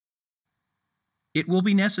It will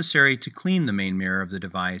be necessary to clean the main mirror of the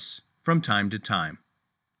device from time to time.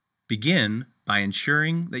 Begin by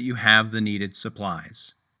ensuring that you have the needed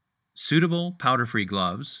supplies: suitable powder-free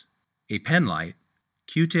gloves, a pen light,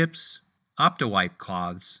 Q-tips, Opto-Wipe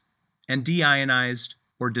cloths, and deionized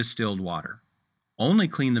or distilled water. Only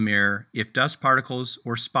clean the mirror if dust particles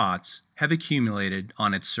or spots have accumulated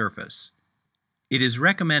on its surface. It is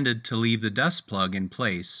recommended to leave the dust plug in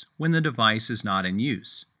place when the device is not in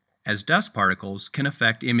use, as dust particles can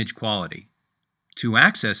affect image quality. To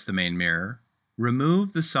access the main mirror,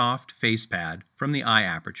 remove the soft face pad from the eye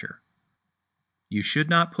aperture. You should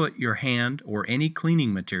not put your hand or any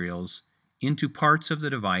cleaning materials into parts of the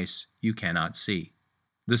device you cannot see.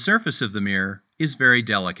 The surface of the mirror is very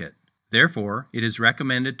delicate. Therefore, it is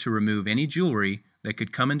recommended to remove any jewelry that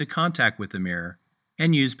could come into contact with the mirror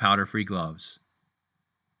and use powder-free gloves.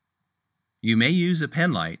 You may use a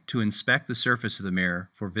pen light to inspect the surface of the mirror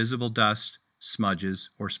for visible dust, smudges,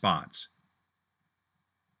 or spots.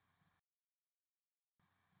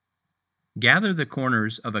 Gather the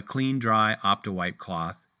corners of a clean, dry Opto-Wipe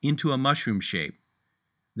cloth into a mushroom shape.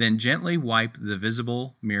 Then gently wipe the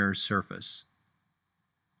visible mirror surface.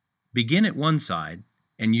 Begin at one side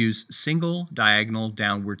and use single diagonal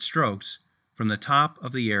downward strokes from the top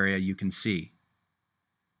of the area you can see.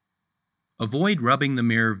 Avoid rubbing the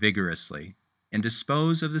mirror vigorously and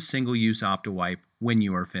dispose of the single-use Opto-Wipe when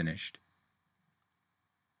you are finished.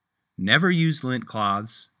 Never use lint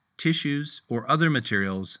cloths, tissues, or other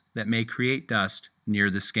materials that may create dust near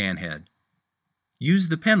the scan head. Use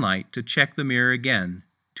the pen light to check the mirror again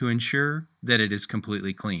to ensure that it is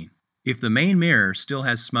completely clean. If the main mirror still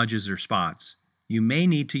has smudges or spots, you may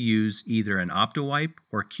need to use either an Opto-Wipe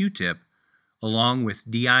or Q-tip along with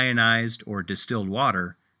deionized or distilled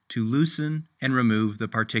water to loosen and remove the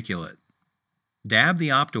particulate. Dab the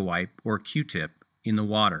Opto-Wipe or Q-tip in the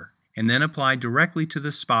water and then apply directly to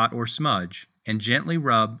the spot or smudge and gently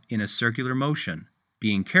rub in a circular motion,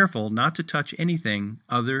 being careful not to touch anything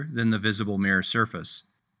other than the visible mirror surface,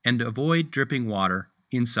 and avoid dripping water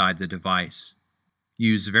inside the device.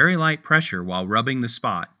 Use very light pressure while rubbing the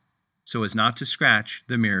spot so as not to scratch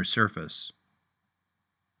the mirror surface.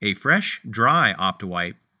 A fresh, dry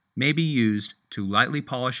Opto-Wipe may be used to lightly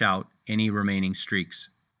polish out any remaining streaks.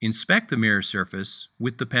 Inspect the mirror surface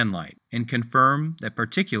with the pen light and confirm that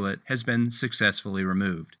particulate has been successfully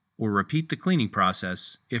removed, or repeat the cleaning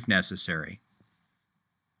process if necessary.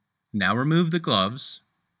 Now remove the gloves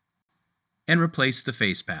and replace the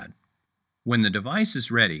face pad. When the device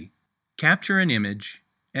is ready, capture an image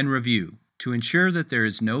and review to ensure that there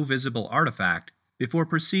is no visible artifact before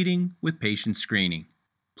proceeding with patient screening.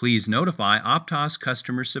 Please notify Optos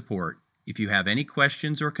customer support if you have any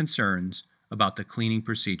questions or concerns about the cleaning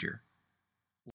procedure.